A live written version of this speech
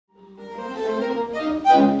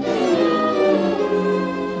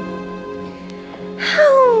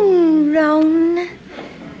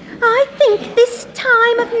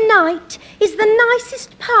night is the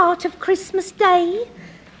nicest part of Christmas Day.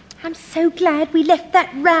 I'm so glad we left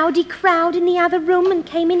that rowdy crowd in the other room and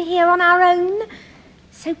came in here on our own.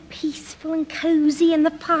 So peaceful and cosy in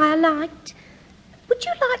the firelight. Would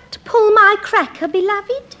you like to pull my cracker,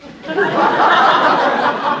 beloved?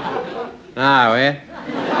 No, eh?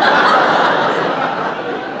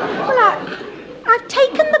 Well, I've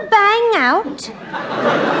taken the bang out.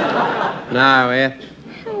 No, eh?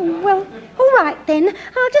 Oh, well, all right then.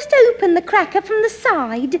 I'll just open the cracker from the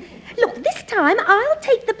side. Look, this time I'll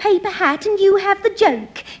take the paper hat and you have the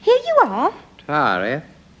joke. Here you are. Tar, eh?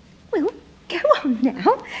 Well, go on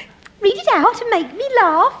now. Read it out and make me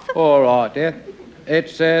laugh. All right, eh? It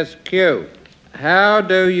says, Q. How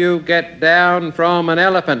do you get down from an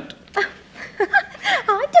elephant?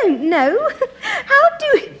 I don't know. How do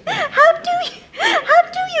you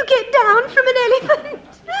get down from an elephant?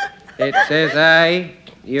 It says, A.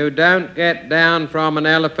 You don't get down from an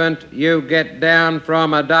elephant, you get down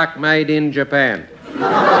from a duck made in Japan.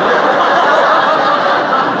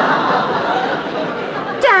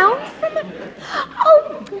 Down from a...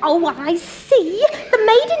 Oh, I see. The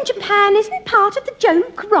made in Japan isn't part of the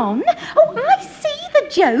joke, Ron. Oh, I see the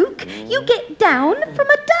joke. You get down from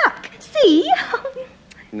a duck. See?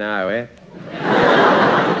 No, eh?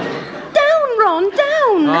 Down, Ron,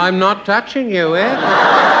 down. I'm not touching you, eh?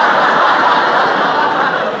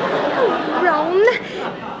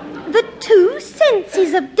 The two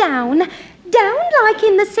senses of down. Down like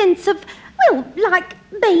in the sense of, well, like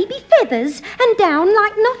baby feathers, and down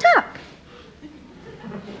like not up.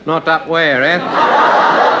 Not up where, eh?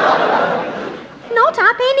 Not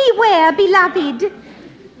up anywhere, beloved.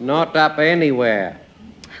 Not up anywhere.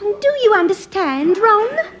 Oh, do you understand,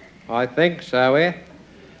 Ron? I think so, eh?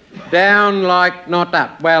 Down like not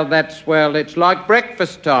up. Well, it's like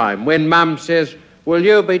breakfast time. When Mum says, will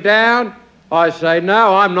you be down? I say,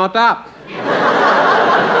 no, I'm not up.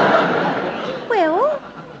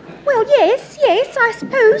 Well, yes, I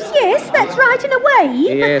suppose, yes, that's right in a way.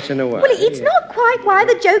 Yes, in a way. Well, it's not quite why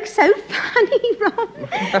the joke's so funny, Ron.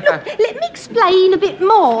 Look, let me explain a bit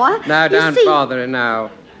more. No, don't bother now.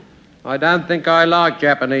 I don't think I like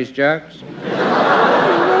Japanese jokes.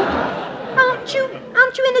 Aren't you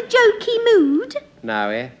in a jokey mood? No,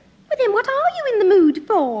 eh? Well, then what are you in the mood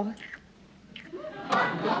for?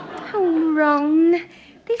 Oh, Ron,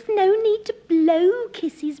 there's no need to blow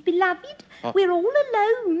kisses, beloved. We're all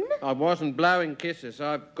alone. I wasn't blowing kisses.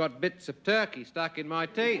 I've got bits of turkey stuck in my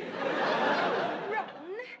teeth.